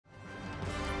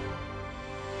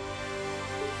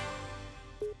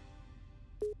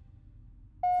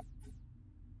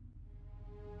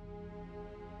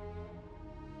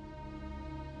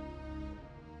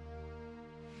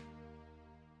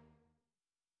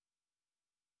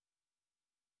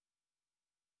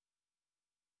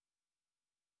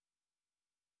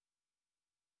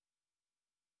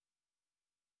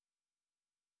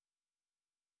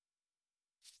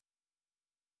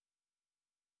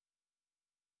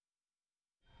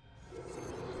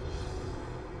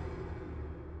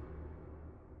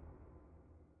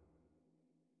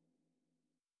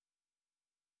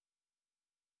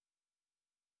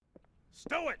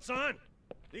Stow it, son!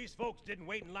 These folks didn't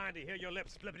wait in line to hear your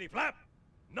lips flippity-flap.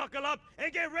 Knuckle up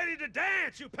and get ready to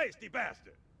dance, you pasty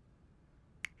bastard!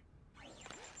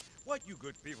 What you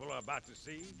good people are about to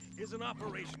see is an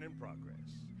operation in progress.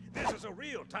 This is a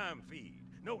real-time feed.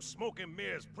 No smoke and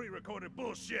mirrors pre-recorded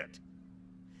bullshit.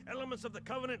 Elements of the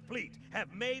Covenant fleet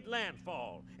have made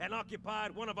landfall and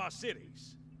occupied one of our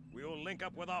cities. We'll link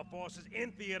up with our forces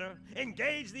in theater,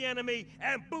 engage the enemy,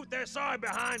 and boot their sorry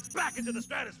behinds back into the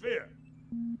stratosphere.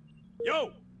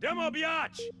 Yo, demo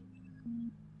biatch!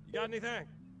 You got anything?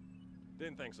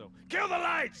 Didn't think so. Kill the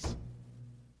lights!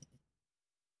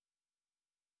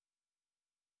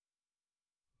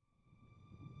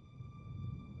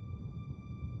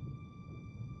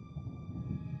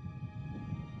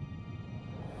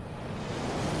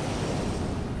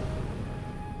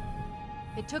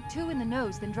 It took 2 in the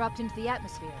nose, then dropped into the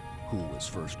atmosphere. Who was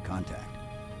first contact?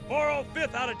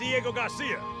 405th out of Diego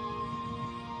Garcia.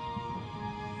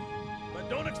 But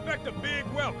don't expect a big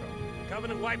welcome.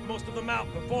 Covenant wiped most of them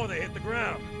out before they hit the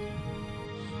ground.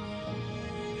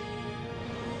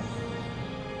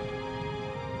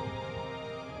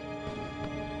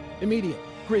 Immediate.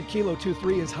 Grid Kilo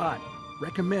 2-3 is hot.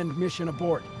 Recommend mission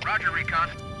abort. Roger, Recon.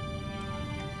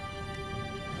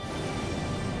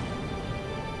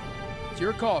 It's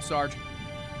your call, Sarge.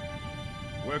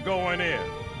 We're going in.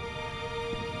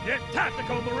 Get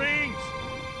tactical, Marines!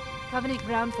 Covenant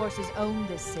ground forces own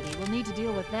this city. We'll need to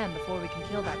deal with them before we can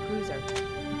kill that cruiser.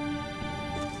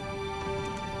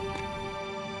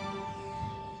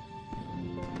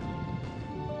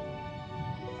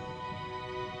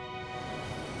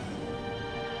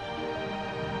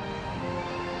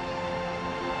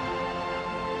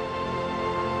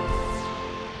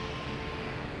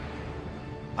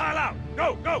 Pile out!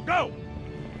 Go, go, go!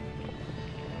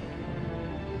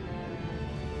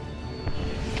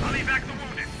 I'll evac the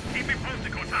wounded. Keep me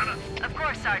posted, Cortana. Of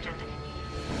course, Sergeant.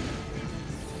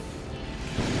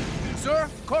 Sir,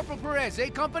 Corporal Perez, A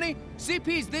Company?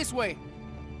 CP's this way.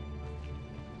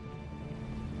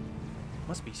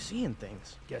 Must be seeing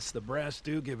things. Guess the brass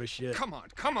do give a shit. Come on,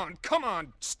 come on, come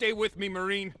on! Stay with me,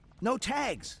 Marine. No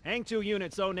tags. Hang 2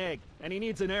 units, own egg, and he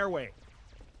needs an airway.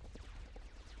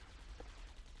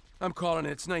 I'm calling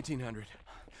it. It's 1900.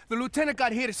 The lieutenant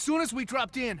got hit as soon as we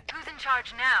dropped in. Who's in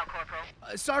charge now,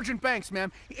 Corporal? Sergeant Banks,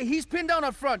 ma'am. He's pinned down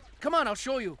up front. Come on, I'll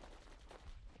show you.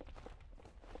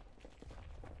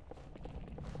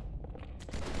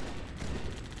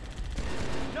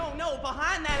 No,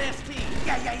 behind that ST.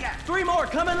 Yeah. 3 more,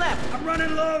 coming left. I'm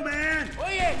running low, man.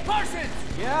 Oye, Parsons!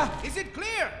 Yeah? Is it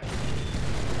clear?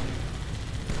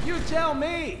 You tell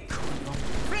me.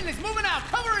 Friendly's moving out,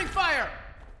 covering fire!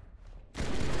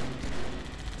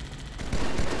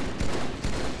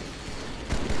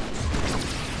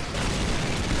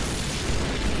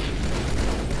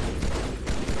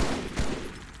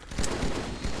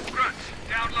 Grunts,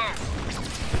 down low.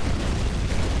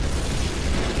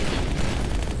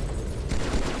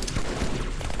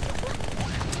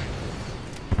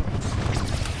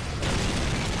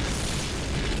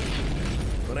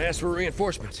 When I asked for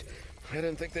reinforcements, I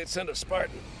didn't think they'd send a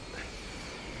Spartan.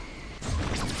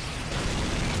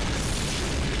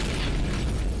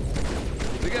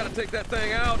 We gotta take that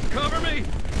thing out. Cover me!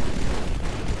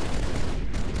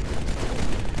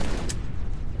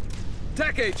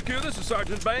 TAC HQ, this is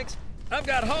Sergeant Banks. I've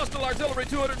got hostile artillery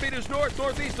 200 meters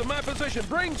northeast of my position.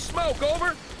 Bring smoke,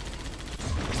 over!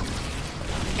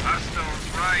 Hostiles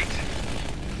right.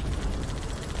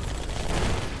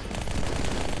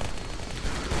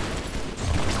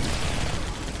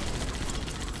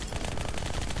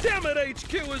 Damn it,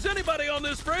 HQ! Is anybody on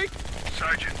this freak?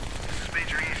 Sergeant, this is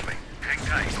Major Easley. Hang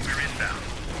tight, we're inbound.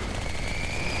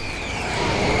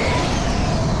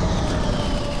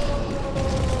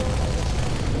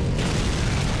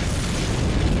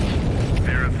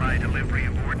 Verify delivery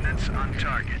of ordnance on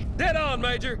target. Dead on,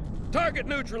 Major. Target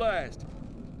neutralized.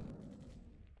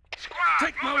 Squad,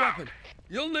 Take my move out. weapon.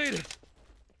 You'll need it.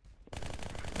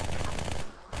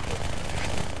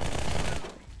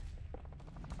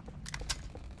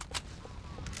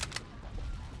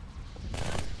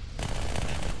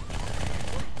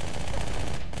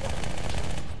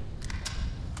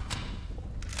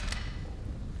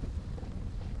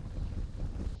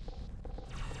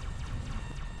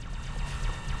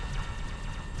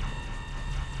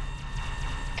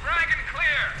 Dragon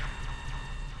clear.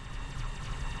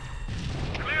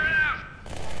 Clear it out.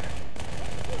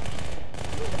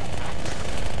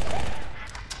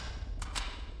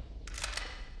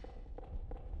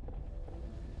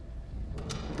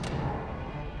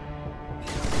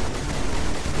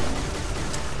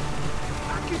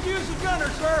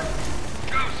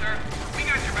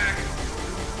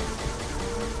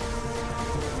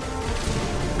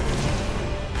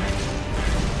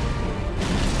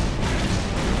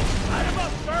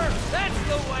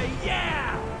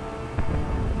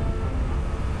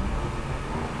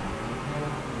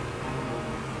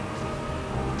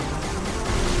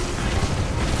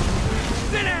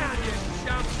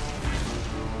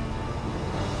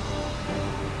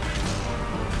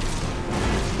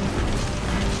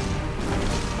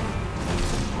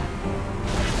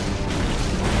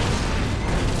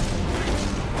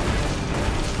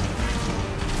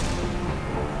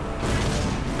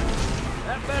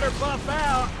 tough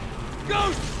out.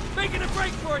 Ghost! Making a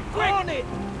break for it, quick! On it!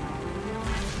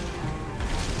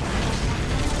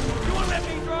 You wanna let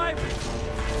me drive?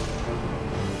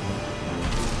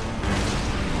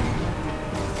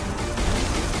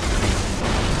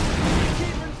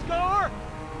 Keeping score?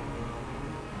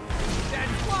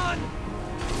 That's one!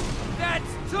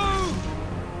 That's two!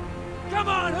 Come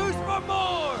on, who's for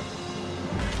more?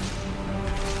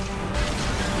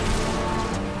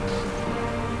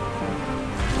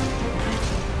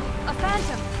 A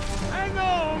phantom! Hang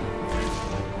on!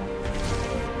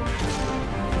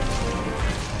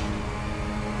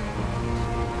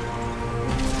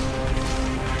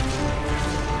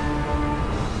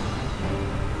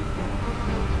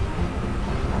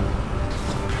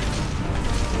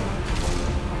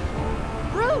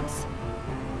 Roots!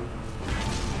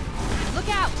 Look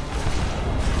out!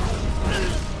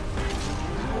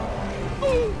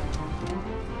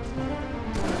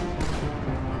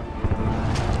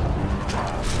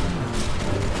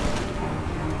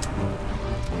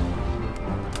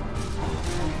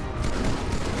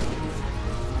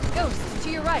 Ghost, to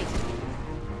your right.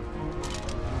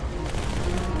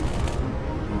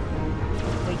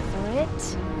 Wait for it.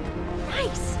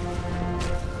 Nice!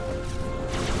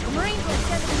 The Marines will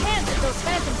stand a chance if those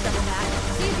phantoms double back.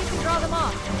 See if you can draw them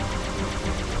off.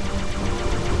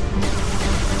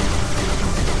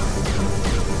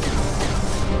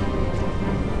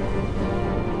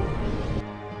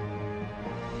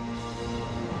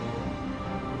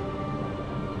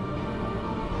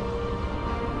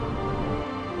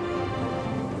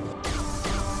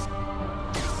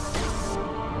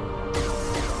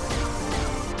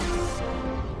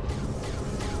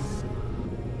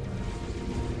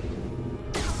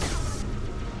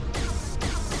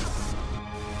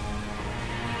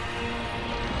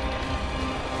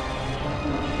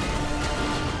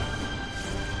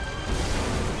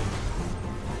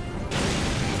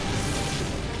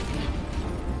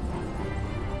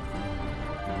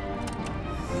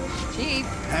 Chief.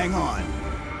 Hang on.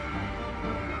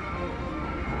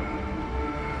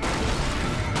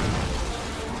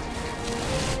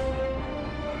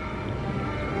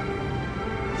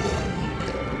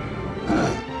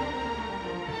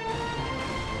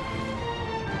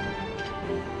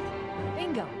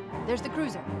 Bingo. There's the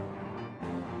cruiser.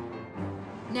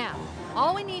 Now,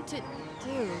 all we need to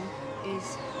do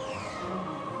is...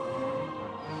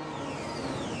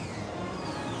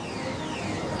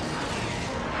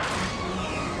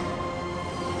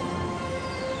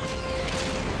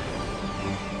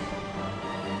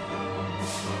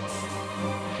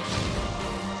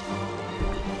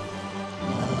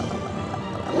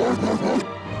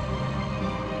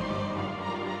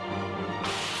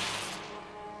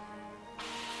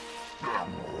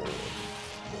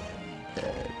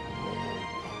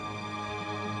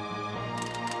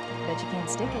 Bet you can't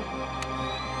stick it.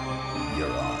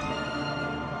 You're on.